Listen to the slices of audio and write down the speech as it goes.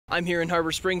I'm here in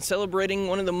Harbor Springs celebrating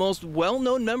one of the most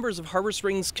well-known members of Harbor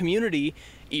Springs community,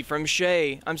 Ephraim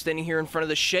Shay. I'm standing here in front of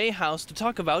the Shay house to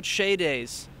talk about Shay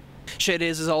Days. Shay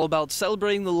Days is all about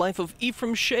celebrating the life of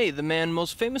Ephraim Shay, the man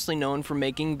most famously known for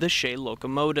making the Shay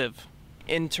locomotive.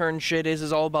 In turn, Shay Days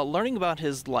is all about learning about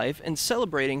his life and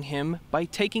celebrating him by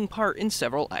taking part in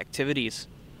several activities.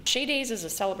 Shay Days is a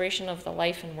celebration of the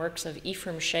life and works of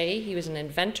Ephraim Shay. He was an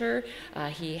inventor.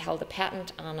 He held a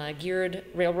patent on a geared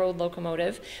railroad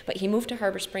locomotive, but he moved to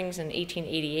Harbor Springs in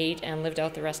 1888 and lived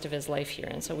out the rest of his life here.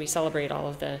 And so we celebrate all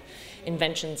of the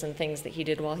inventions and things that he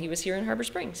did while he was here in Harbor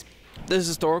Springs. This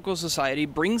historical society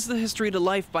brings the history to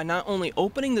life by not only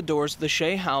opening the doors of the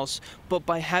Shay house, but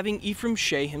by having Ephraim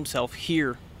Shay himself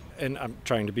here. And I'm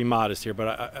trying to be modest here,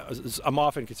 but I'm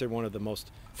often considered one of the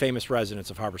most famous residents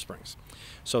of Harbor Springs.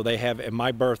 So they have, and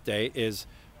my birthday is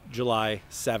July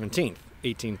 17th,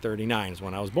 1839 is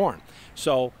when I was born.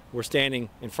 So we're standing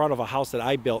in front of a house that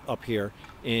I built up here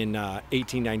in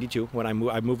 1892 when I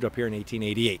moved up here in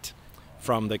 1888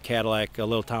 from the Cadillac, a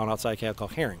little town outside Cadillac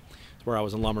called Herring. It's where I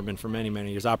was a lumberman for many, many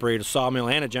years, operated a sawmill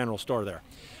and a general store there.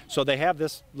 So they have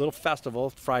this little festival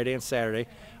Friday and Saturday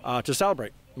to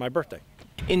celebrate my birthday.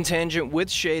 In tangent with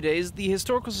Shay Days, the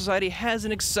Historical Society has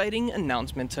an exciting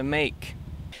announcement to make.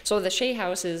 So the Shay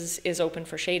House is open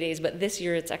for Shay Days, but this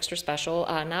year it's extra special.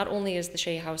 Not only is the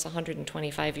Shay House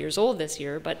 125 years old this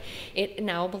year, but it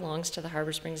now belongs to the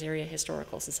Harbor Springs Area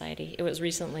Historical Society. It was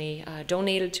recently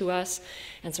donated to us,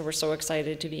 and so we're so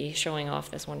excited to be showing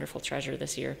off this wonderful treasure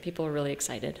this year. People are really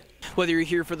excited. Whether you're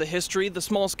here for the history, the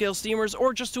small-scale steamers,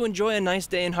 or just to enjoy a nice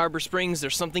day in Harbor Springs,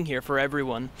 there's something here for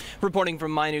everyone. Reporting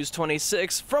from My News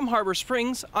 26, from Harbor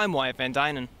Springs, I'm Wyatt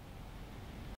VanDuinen.